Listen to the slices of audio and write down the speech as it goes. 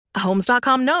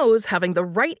Homes.com knows having the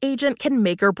right agent can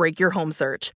make or break your home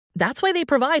search. That's why they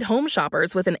provide home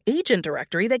shoppers with an agent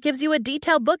directory that gives you a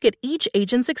detailed look at each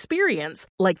agent's experience,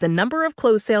 like the number of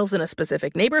closed sales in a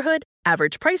specific neighborhood,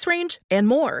 average price range, and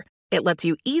more. It lets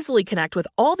you easily connect with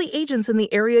all the agents in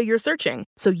the area you're searching,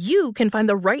 so you can find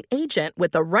the right agent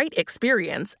with the right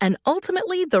experience and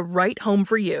ultimately the right home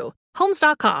for you.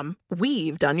 Homes.com.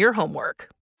 We've done your homework.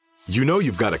 You know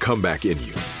you've got a comeback in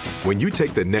you. When you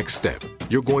take the next step,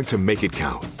 you're going to make it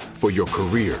count. For your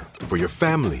career, for your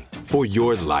family, for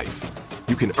your life.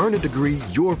 You can earn a degree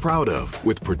you're proud of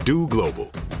with Purdue Global.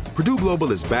 Purdue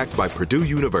Global is backed by Purdue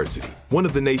University, one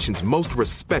of the nation's most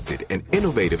respected and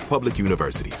innovative public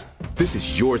universities. This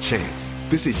is your chance.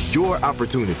 This is your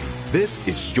opportunity. This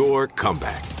is your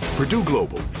comeback. Purdue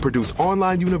Global, Purdue's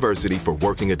online university for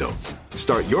working adults.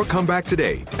 Start your comeback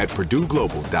today at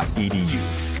purdueglobal.edu.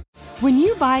 When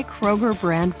you buy Kroger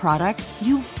brand products,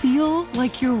 you feel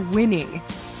like you're winning.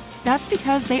 That's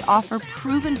because they offer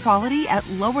proven quality at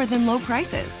lower than low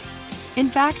prices. In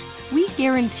fact, we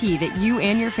guarantee that you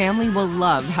and your family will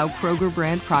love how Kroger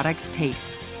brand products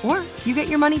taste, or you get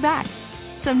your money back.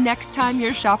 So next time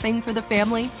you're shopping for the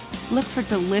family, look for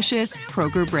delicious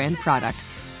Kroger brand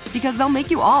products, because they'll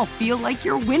make you all feel like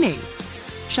you're winning.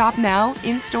 Shop now,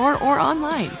 in-store, or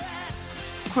online.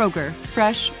 Kroger,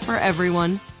 fresh for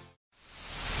everyone.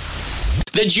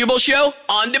 The Jubal Show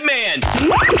on demand.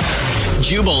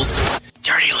 Jubal's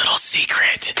dirty little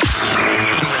secret.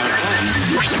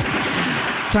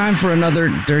 Time for another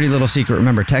dirty little secret.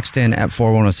 Remember, text in at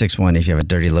 41061 if you have a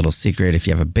dirty little secret, if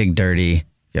you have a big dirty,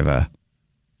 if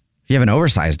you have an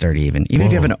oversized dirty even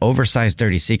if you have an oversized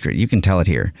dirty secret, you can tell it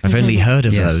here. I've only heard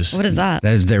of those. What is that?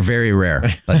 They're very rare,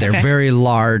 but they're very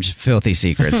large, filthy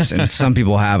secrets. And some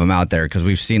people have them out there because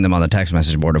we've seen them on the text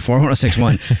message board at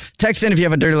 41061. Text in if you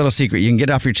have a dirty little secret. You can get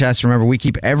it off your chest. Remember, we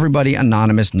keep everybody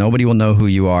anonymous. Nobody will know who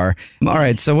you are. All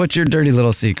right, so what's your dirty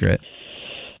little secret?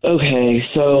 Okay,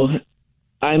 so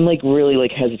I'm really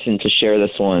hesitant to share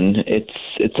this one. It's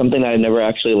something that I've never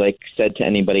actually said to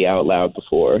anybody out loud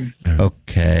before.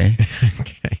 Okay.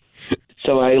 Okay.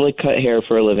 So I cut hair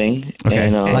for a living. Okay.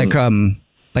 And,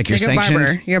 like you're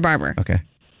sanctioned? You're a barber. Okay.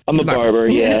 I'm a barber,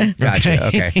 yeah. Gotcha.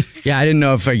 Okay. Yeah, I didn't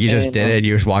know if you just did it.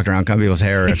 You just walked around cutting people's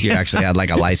hair, or if you actually had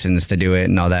a license to do it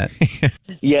and all that.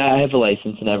 Yeah, I have a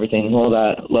license and everything, all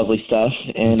that lovely stuff.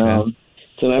 And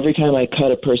so every time I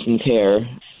cut a person's hair,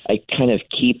 I kind of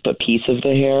keep a piece of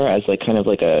the hair as a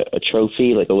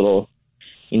trophy, like a little,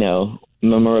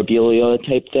 memorabilia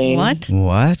type thing.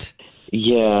 What?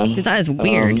 Yeah. Dude, that is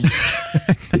weird.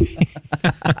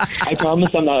 I promise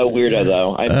I'm not a weirdo,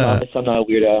 though. I promise I'm not a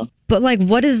weirdo. But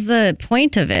what is the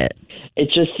point of it?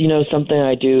 It's just, something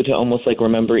I do to almost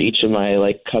remember each of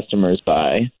my customers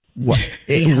by.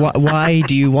 Why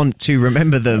do you want to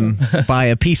remember them by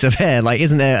a piece of hair?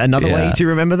 Isn't there another way to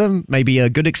remember them? Maybe a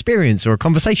good experience or a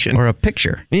conversation or a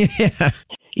picture. Yeah.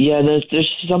 Yeah, there's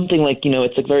something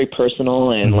it's very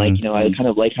personal, and I kind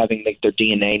of like having their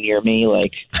DNA near me.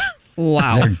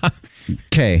 Wow.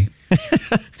 Okay.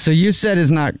 So you said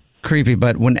it's not creepy,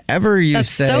 but whenever you That's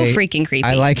say so freaking creepy.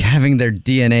 I like having their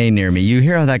DNA near me, you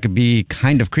hear how that could be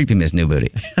kind of creepy, Miss New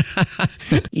Booty.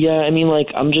 Yeah, I mean,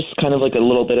 I'm just kind of a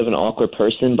little bit of an awkward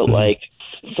person, but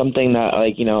something that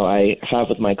I have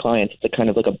with my clients. It's kind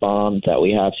of a bond that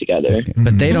we have together. Okay.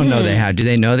 But they don't know they have. Do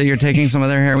they know that you're taking some of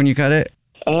their hair when you cut it?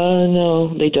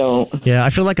 No, they don't. Yeah,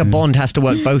 I feel like a bond has to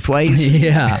work both ways.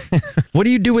 Yeah. What do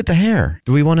you do with the hair?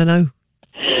 Do we want to know?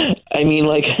 I mean,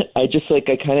 I just I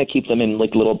kind of keep them in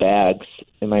little bags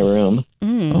in my room.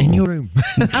 In your room.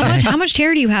 Okay. How much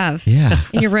hair do you have? Yeah.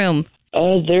 In your room?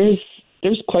 There's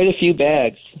quite a few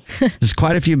bags. There's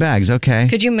quite a few bags. Okay.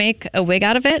 Could you make a wig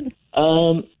out of it?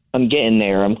 I'm getting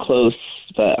there. I'm close,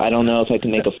 but I don't know if I can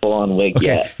make a full-on wig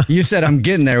yet. You said I'm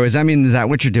getting there. Is that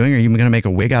what you're doing? Are you going to make a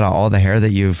wig out of all the hair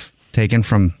that you've taken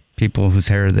from people whose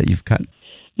hair that you've cut?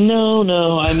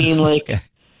 No. I mean,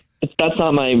 that's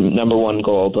not my number one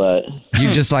goal, but...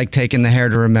 You just like taking the hair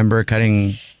to remember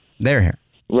cutting their hair.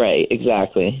 Right,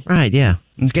 exactly. Right, yeah.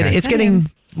 It's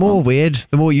getting more weird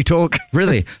the more you talk.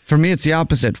 Really? For me, it's the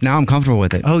opposite. Now I'm comfortable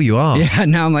with it. Oh, you are? Yeah,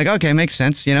 now I'm like, okay, makes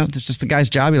sense. It's just the guy's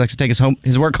job. He likes to take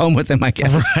his work home with him, I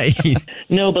guess. Right.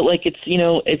 No, but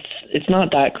it's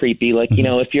not that creepy.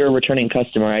 If you're a returning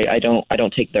customer, I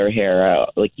don't take their hair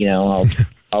out.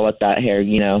 I'll let that hair,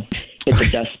 hit the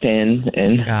dustbin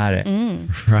and... Got it.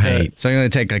 Right. So you're going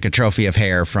to take a trophy of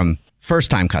hair from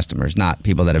first-time customers, not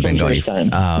people that have been going. Time.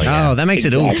 Oh, yeah. Oh, that makes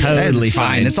it all totally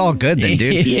fine. It's all good then,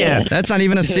 dude. Yeah. That's not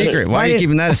even a secret. Why are you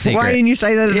keeping that a secret? Why didn't you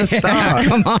say that at the start?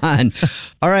 Come on.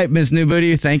 All right, Miss New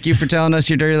Booty, thank you for telling us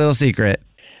your dirty little secret.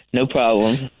 No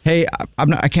problem. Hey,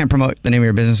 I can't promote the name of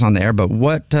your business on the air, but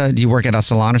what do you work at a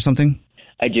salon or something?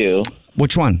 I do.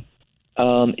 Which one?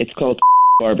 It's called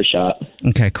Barbershop.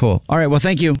 Okay, cool. All right, well,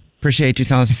 thank you. Appreciate you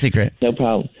telling us the secret. No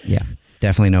problem. Yeah,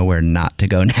 definitely know where not to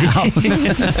go now.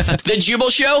 The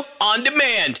Jubal Show on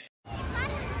demand.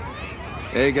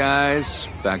 Hey, guys.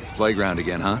 Back at the playground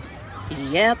again, huh?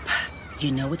 Yep.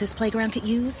 You know what this playground could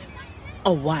use?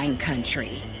 A wine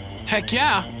country. Heck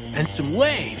yeah. And some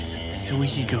waves so we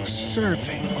could go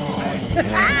surfing. Oh,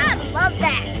 yeah. Love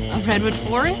that. A redwood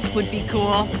forest would be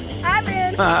cool. I'm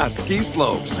in. Ski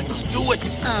slopes. Let's do it.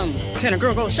 Can a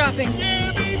girl go shopping?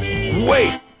 Yeah, baby.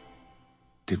 Wait.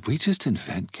 Did we just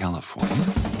invent California?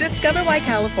 Discover why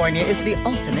California is the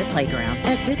ultimate playground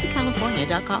at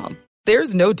visitcalifornia.com.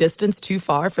 There's no distance too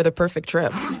far for the perfect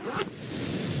trip.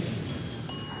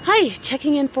 Hi,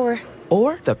 checking in for...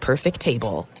 Or the perfect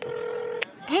table.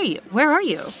 Hey, where are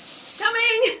you?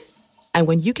 Coming! And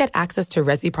when you get access to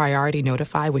Resi Priority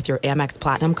Notify with your Amex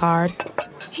Platinum card...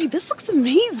 Hey, this looks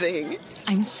amazing.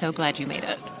 I'm so glad you made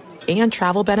it. And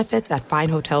travel benefits at fine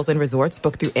hotels and resorts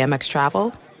booked through Amex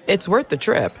Travel, it's worth the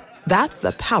trip. That's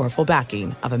the powerful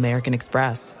backing of American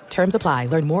Express. Terms apply.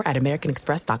 Learn more at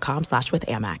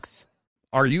americanexpress.com/withAmex.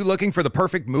 Are you looking for the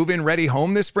perfect move-in ready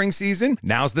home this spring season?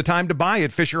 Now's the time to buy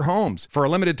at Fisher Homes. For a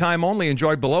limited time only,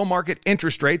 enjoy below-market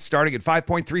interest rates starting at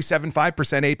 5.375%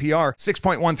 APR,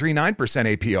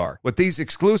 6.139% APR. With these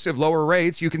exclusive lower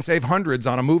rates, you can save hundreds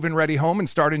on a move-in ready home and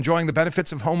start enjoying the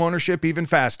benefits of home ownership even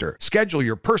faster. Schedule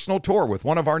your personal tour with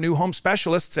one of our new home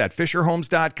specialists at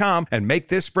FisherHomes.com and make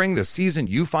this spring the season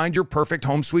you find your perfect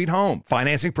home sweet home.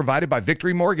 Financing provided by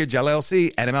Victory Mortgage,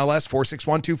 LLC, NMLS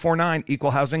 461249,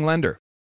 Equal Housing Lender.